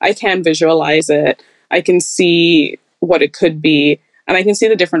it. I can visualize it. I can see what it could be. And I can see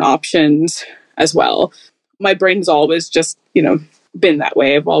the different options as well. My brain's always just, been that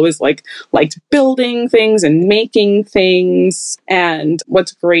way. I've always liked building things and making things. And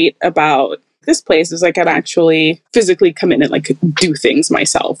what's great about this place is I can actually physically come in and like do things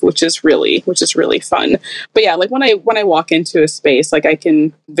myself, which is really fun. But yeah, like when I walk into a space, like I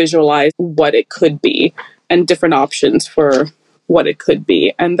can visualize what it could be and different options for what it could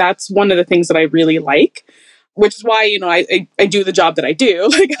be. And that's one of the things that I really like, which is why, I do the job that I do.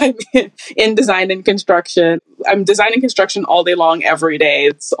 Like I'm in design and construction. I'm designing construction all day long, every day.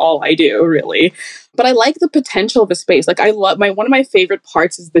 It's all I do, really. But I like the potential of a space. Like one of my favorite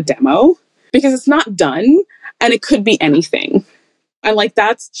parts is the demo, because it's not done and it could be anything. And like,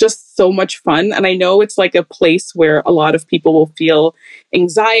 that's just so much fun. And I know it's like a place where a lot of people will feel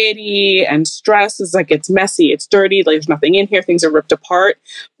anxiety and stress. It's like, it's messy, it's dirty, like, there's nothing in here, things are ripped apart.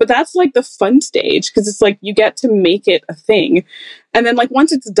 But that's like the fun stage, because it's like, you get to make it a thing. And then like,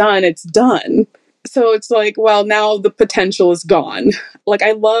 once it's done, it's done. So it's like, well, now the potential is gone. Like,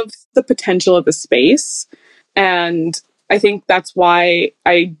 I love the potential of a space. And I think that's why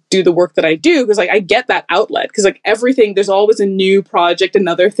I do the work that I do, because like I get that outlet, because like everything, there's always a new project,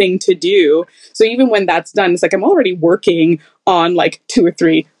 another thing to do. So even when that's done, it's like I'm already working on like 2 or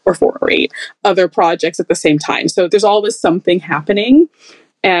 3 or 4 or 8 other projects at the same time. So there's always something happening,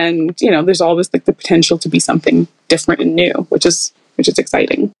 and there's always like the potential to be something different and new, which is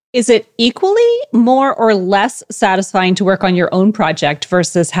exciting. Is it equally more or less satisfying to work on your own project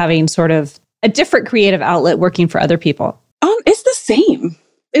versus having sort of a different creative outlet working for other people? It's the same.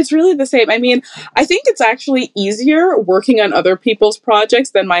 It's really the same. I mean, I think it's actually easier working on other people's projects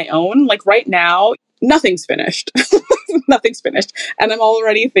than my own. Like right now, nothing's finished. Nothing's finished. And I'm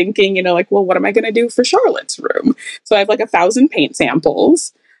already thinking, well, what am I going to do for Charlotte's room? So I have like 1,000 paint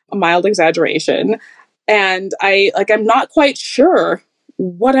samples, a mild exaggeration. And I'm not quite sure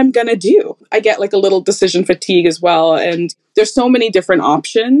what I'm going to do. I get like a little decision fatigue as well. And there's so many different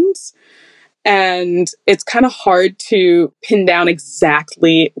options. And it's kind of hard to pin down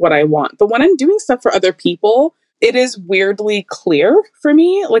exactly what I want. But when I'm doing stuff for other people, it is weirdly clear for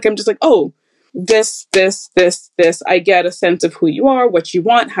me. Like, I'm just like, oh, this. I get a sense of who you are, what you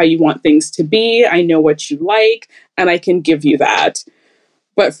want, how you want things to be. I know what you like, and I can give you that.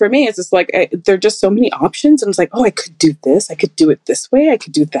 But for me, it's just like, there are just so many options. And it's like, oh, I could do this. I could do it this way. I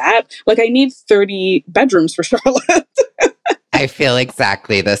could do that. Like, I need 30 bedrooms for Charlotte. I feel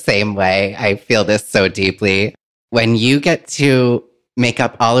exactly the same way. I feel this so deeply. When you get to make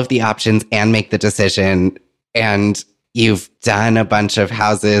up all of the options and make the decision, and you've done a bunch of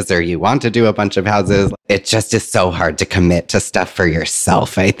houses or you want to do a bunch of houses, it just is so hard to commit to stuff for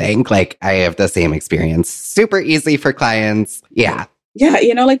yourself, I think. Like, I have the same experience. Super easy for clients. Yeah. Yeah.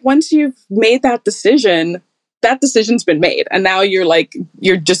 Like once you've made that decision's been made. And now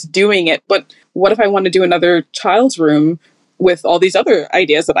you're just doing it. But what if I want to do another child's room with all these other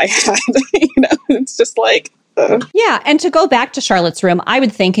ideas that I had? It's just like... Yeah. And to go back to Charlotte's room, I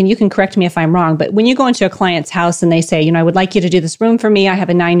would think, and you can correct me if I'm wrong, but when you go into a client's house and they say, I would like you to do this room for me. I have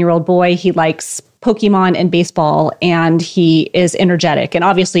a 9-year-old boy. He likes Pokemon and baseball, and he is energetic. And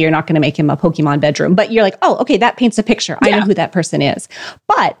obviously you're not going to make him a Pokemon bedroom, but you're like, oh, okay, that paints a picture. I know who that person is.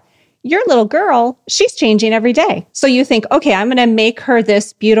 But your little girl, she's changing every day. So you think, okay, I'm going to make her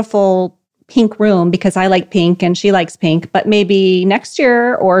this beautiful pink room because I like pink and she likes pink, but maybe next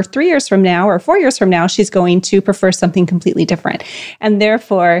year or 3 years from now or 4 years from now, she's going to prefer something completely different. And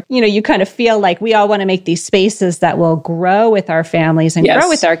therefore, you kind of feel like we all want to make these spaces that will grow with our families and grow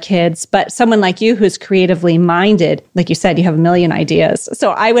with our kids. But someone like you who's creatively minded, like you said, you have a million ideas.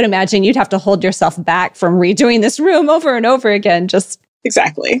 So I would imagine you'd have to hold yourself back from redoing this room over and over again. Just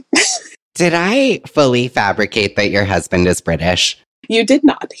exactly. Did I fully fabricate that your husband is British? You did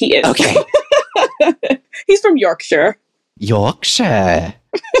not. He is. Okay. He's from Yorkshire. Yorkshire.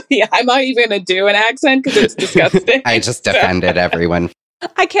 Yeah, I'm not even going to do an accent because it's disgusting. I just offended everyone.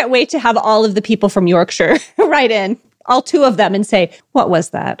 I can't wait to have all of the people from Yorkshire write in, all 2 of them, and say, what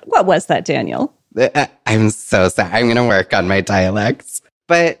was that? What was that, Daniel? I'm so sorry. I'm going to work on my dialects.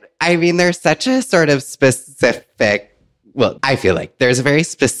 But I mean, there's such a sort of specific, well, I feel like there's a very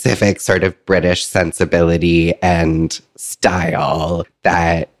specific sort of British sensibility and style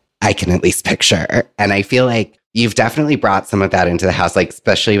that I can at least picture. And I feel like you've definitely brought some of that into the house, like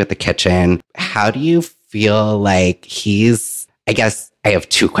especially with the kitchen. How do you feel like I guess I have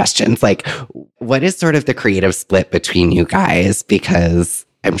 2 questions. Like, what is sort of the creative split between you guys? Because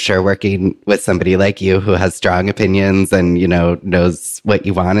I'm sure working with somebody like you who has strong opinions and, knows what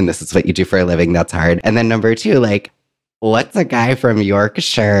you want and this is what you do for a living, that's hard. And then number 2, like, what's a guy from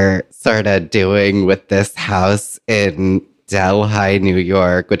Yorkshire sort of doing with this house in Delhi, New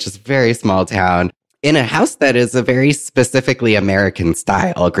York, which is a very small town, in a house that is a very specifically American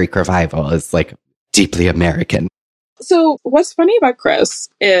style? Greek Revival is like deeply American. So what's funny about Chris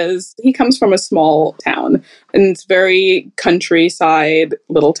is he comes from a small town, and it's very countryside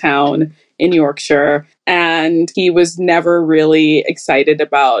little town in Yorkshire. And he was never really excited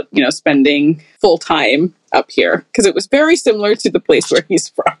about, spending full time up here because it was very similar to the place where he's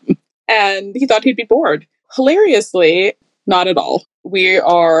from. And he thought he'd be bored. Hilariously, not at all. We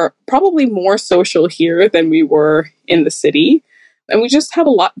are probably more social here than we were in the city. And we just have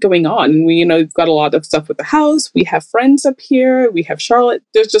a lot going on. We've got a lot of stuff with the house. We have friends up here. We have Charlotte.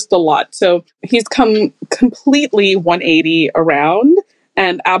 There's just a lot. So he's come completely 180 around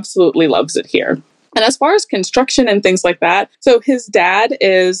and absolutely loves it here. And as far as construction and things like that, so his dad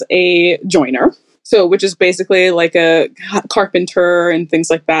is a joiner. So, which is basically like a carpenter and things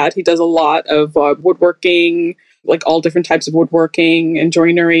like that. He does a lot of woodworking, like all different types of woodworking and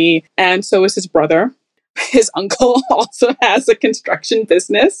joinery. And so is his brother. His uncle also has a construction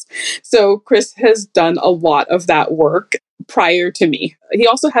business. So Chris has done a lot of that work prior to me. He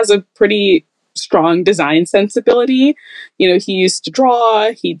also has a pretty strong design sensibility. He used to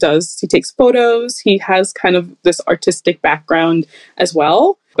draw, he takes photos, he has kind of this artistic background as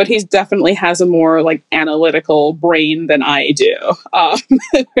well. But he definitely has a more like analytical brain than I do.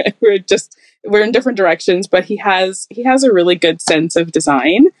 We're in different directions, but he has a really good sense of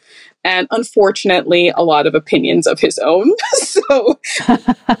design. And unfortunately, a lot of opinions of his own. So,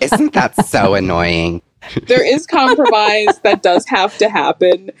 isn't that so annoying? There is compromise that does have to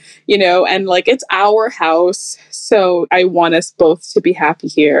happen, and like it's our house. So I want us both to be happy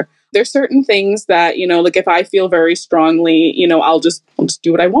here. There's certain things that, like if I feel very strongly, I'll just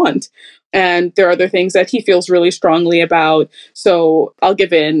do what I want. And there are other things that he feels really strongly about. So I'll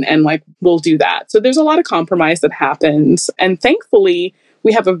give in and like, we'll do that. So there's a lot of compromise that happens. And thankfully,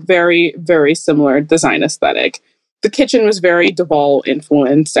 we have a very, very similar design aesthetic. The kitchen was very Duval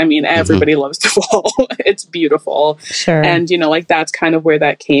influenced. I mean, everybody loves Duval. It's beautiful. Sure. And, like that's kind of where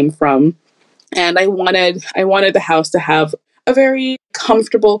that came from. And I wanted the house to have a very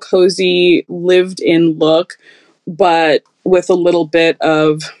comfortable, cozy, lived-in look, but with a little bit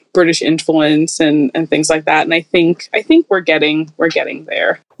of British influence and things like that. And I think we're getting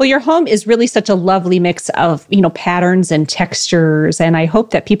there. Well, your home is really such a lovely mix of, patterns and textures. And I hope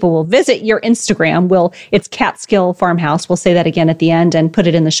that people will visit your Instagram. It's Catskill Farmhouse. We'll say that again at the end and put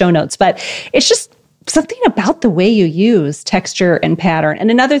it in the show notes. But it's just something about the way you use texture and pattern.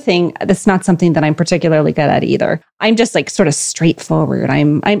 And another thing that's not something that I'm particularly good at either. I'm just like sort of straightforward.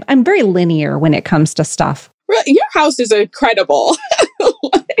 I'm very linear when it comes to stuff. Your house is incredible.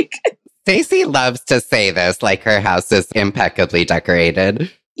 Stacey loves to say this, like her house is impeccably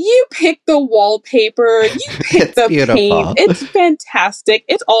decorated. You pick the wallpaper, you pick the beautiful. Paint. It's fantastic.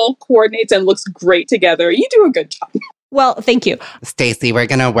 It all coordinates and looks great together. You do a good job. Well, thank you. Stacey, we're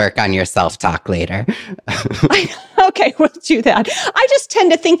going to work on your self-talk later. Okay, we'll do that. I just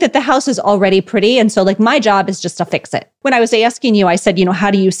tend to think that the house is already pretty. And so like my job is just to fix it. When I was asking you, I said, how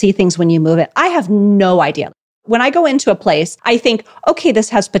do you see things when you move it? I have no idea. When I go into a place, I think, okay, this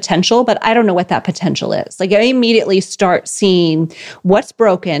has potential, but I don't know what that potential is. Like I immediately start seeing what's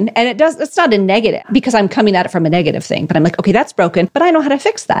broken. And it's not a negative because I'm coming at it from a negative thing, but I'm like, okay, that's broken, but I know how to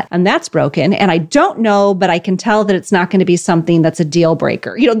fix that. And that's broken. And I don't know, but I can tell that it's not going to be something that's a deal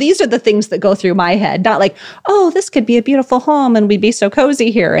breaker. These are the things that go through my head, not like, oh, this could be a beautiful home and we'd be so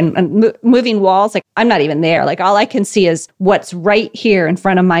cozy here and moving walls. Like I'm not even there. Like all I can see is what's right here in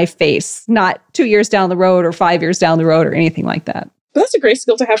front of my face, not 2 years down the road or 5 years down the road or anything like that. But that's a great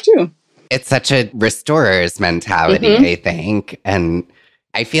skill to have too. It's such a restorer's mentality, I think. And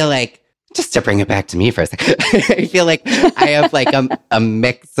I feel like, just to bring it back to me for a second, I feel like I have like a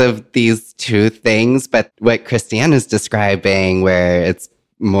mix of these two things, but what Christienne is describing where it's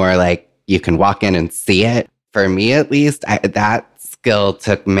more like you can walk in and see it. For me, at least, that skill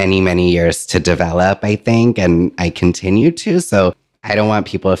took many, many years to develop, I think, and I continue to. So I don't want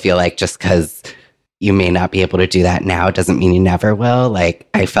people to feel like just because you may not be able to do that now doesn't mean you never will. Like,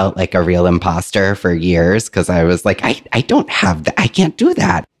 I felt like a real imposter for years because I was like, I don't have that. I can't do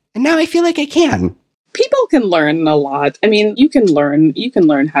that. And now I feel like I can. People can learn a lot. I mean, you can learn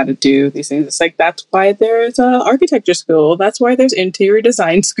how to do these things. It's like, that's why there's architecture school. That's why there's interior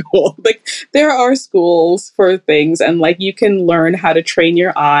design school. Like, there are schools for things, and like, you can learn how to train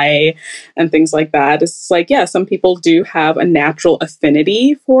your eye and things like that. It's like, yeah, some people do have a natural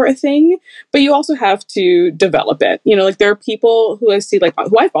affinity for a thing, but you also have to develop it. You know, like, there are people who I see, like,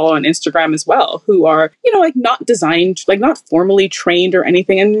 who I follow on Instagram as well, who are, you know, like, not designed, like, not formally trained or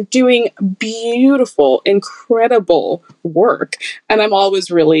anything, and doing beautiful, incredible work. And I'm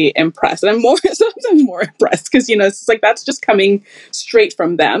always really impressed. And I'm sometimes more impressed because, you know, it's like, that's just coming straight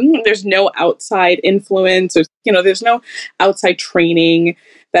from them. There's no outside influence, or, you know, there's no outside training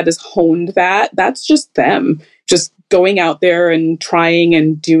that has honed that. That's just them just going out there and trying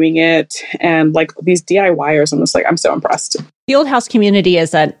and doing it. And like, these DIYers, I'm just like, I'm so impressed. The Old House community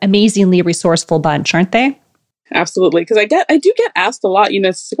is an amazingly resourceful bunch, aren't they? Absolutely. Because I do get asked a lot, you know,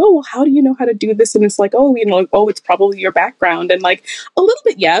 it's like, oh, well, how do you know how to do this? And it's like, oh, you know, oh, it's probably your background. And like, a little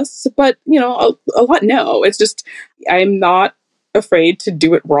bit, yes, but, you know, a lot, no. It's just, I'm not afraid to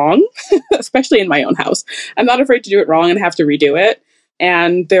do it wrong, especially in my own house. I'm not afraid to do it wrong and have to redo it.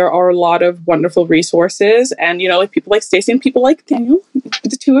 And there are a lot of wonderful resources. And, you know, like, people like Stacey and people like Daniel,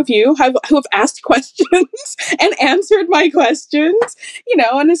 the two of you who have asked questions and answered my questions, you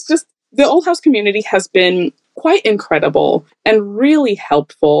know, and it's just, the Old House community has been quite incredible and really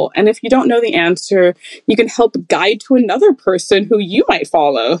helpful. And if you don't know the answer, you can help guide to another person who you might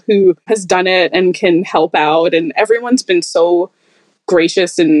follow who has done it and can help out. And everyone's been so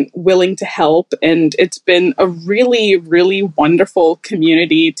gracious and willing to help. And it's been a really, really wonderful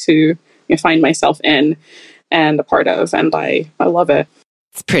community to, you know, find myself in and a part of. And I love it.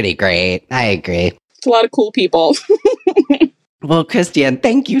 It's pretty great. I agree. It's a lot of cool people. Well, Christienne,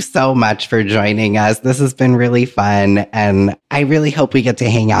 thank you so much for joining us. This has been really fun, and I really hope we get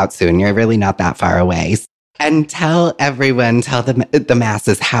to hang out soon. You're really not that far away. And tell everyone, tell the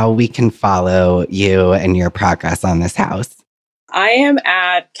masses how we can follow you and your progress on this house. I am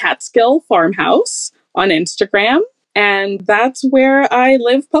at Catskill Farmhouse on Instagram, and that's where I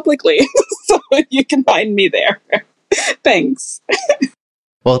live publicly. So you can find me there. Thanks.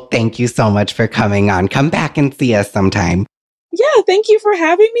 Well, thank you so much for coming on. Come back and see us sometime. Yeah, thank you for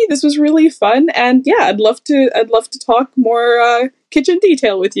having me. This was really fun. And yeah, I'd love to talk more kitchen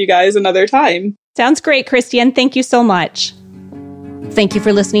detail with you guys another time. Sounds great, Christienne. Thank you so much. Thank you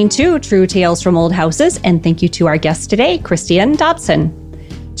for listening to True Tales from Old Houses, and thank you to our guest today, Christienne Dobson.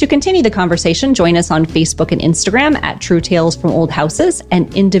 To continue the conversation, join us on Facebook and Instagram at True Tales from Old Houses,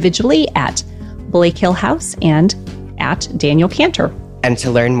 and individually at Blake Hill House and at Daniel Cantor. And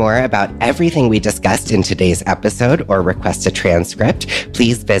to learn more about everything we discussed in today's episode or request a transcript,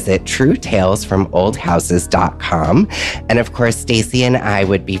 please visit truetalesfromoldhouses.com. And of course, Stacey and I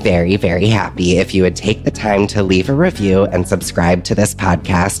would be very, very happy if you would take the time to leave a review and subscribe to this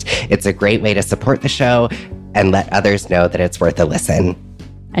podcast. It's a great way to support the show and let others know that it's worth a listen.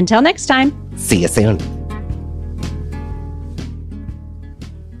 Until next time. See you soon.